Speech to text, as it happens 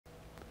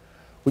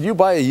Would you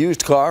buy a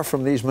used car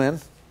from these men?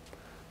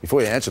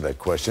 Before you answer that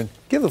question,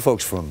 give the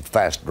folks from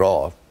Fast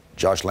Draw,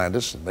 Josh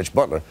Landis and Mitch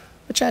Butler,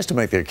 a chance to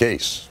make their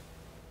case.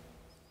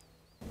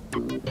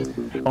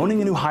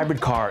 Owning a new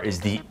hybrid car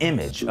is the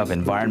image of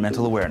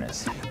environmental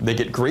awareness. They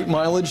get great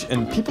mileage,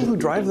 and people who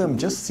drive them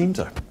just seem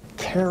to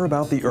care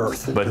about the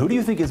earth. But who do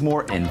you think is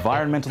more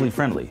environmentally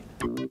friendly?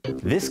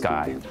 This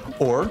guy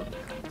Or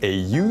a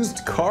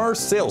used car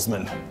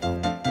salesman.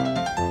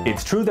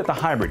 It's true that the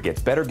hybrid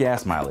gets better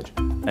gas mileage.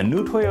 A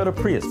new Toyota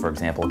Prius, for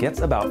example,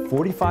 gets about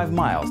 45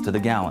 miles to the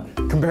gallon.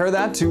 Compare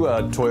that to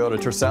a Toyota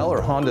Tercel or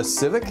Honda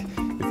Civic.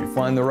 If you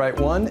find the right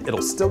one,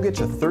 it'll still get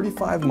you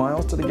 35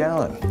 miles to the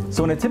gallon.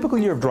 So in a typical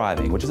year of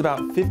driving, which is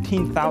about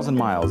 15,000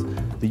 miles,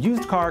 the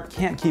used car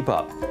can't keep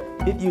up.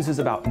 It uses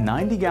about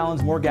 90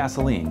 gallons more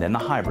gasoline than the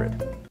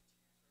hybrid.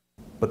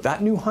 But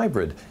that new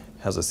hybrid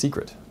has a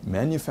secret.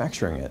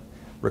 Manufacturing it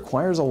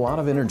requires a lot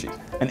of energy.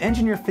 An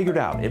engineer figured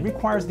out it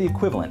requires the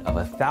equivalent of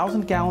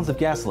 1,000 gallons of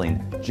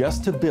gasoline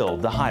just to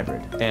build the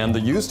hybrid. And the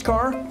used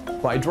car?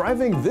 By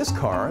driving this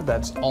car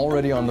that's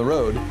already on the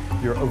road,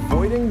 you're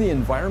avoiding the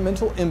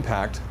environmental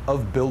impact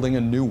of building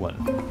a new one.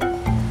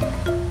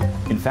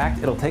 In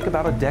fact, it'll take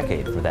about a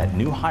decade for that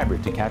new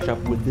hybrid to catch up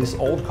with this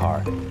old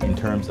car in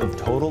terms of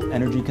total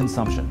energy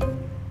consumption.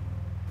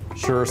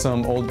 Sure,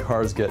 some old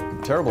cars get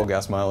terrible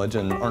gas mileage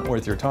and aren't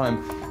worth your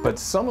time, but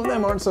some of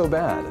them aren't so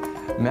bad.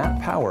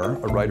 Matt Power,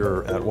 a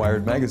writer at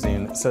Wired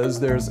magazine, says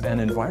there's an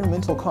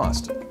environmental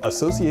cost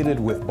associated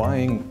with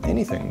buying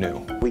anything new.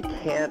 We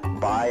can't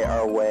buy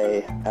our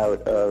way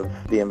out of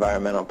the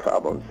environmental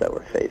problems that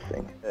we're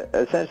facing.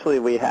 Essentially,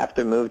 we have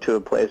to move to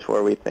a place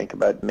where we think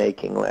about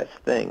making less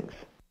things.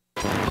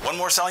 One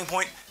more selling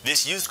point,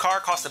 this used car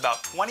costs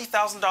about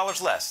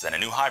 $20,000 less than a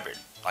new hybrid.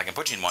 I can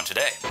put you in one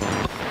today.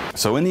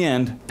 So in the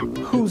end,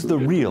 who's the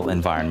real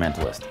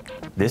environmentalist?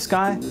 This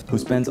guy who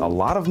spends a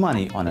lot of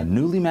money on a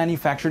newly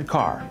manufactured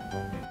car?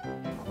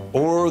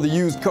 Or the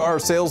used car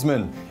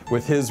salesman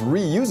with his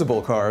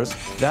reusable cars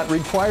that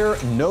require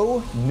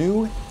no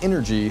new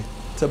energy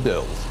to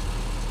build.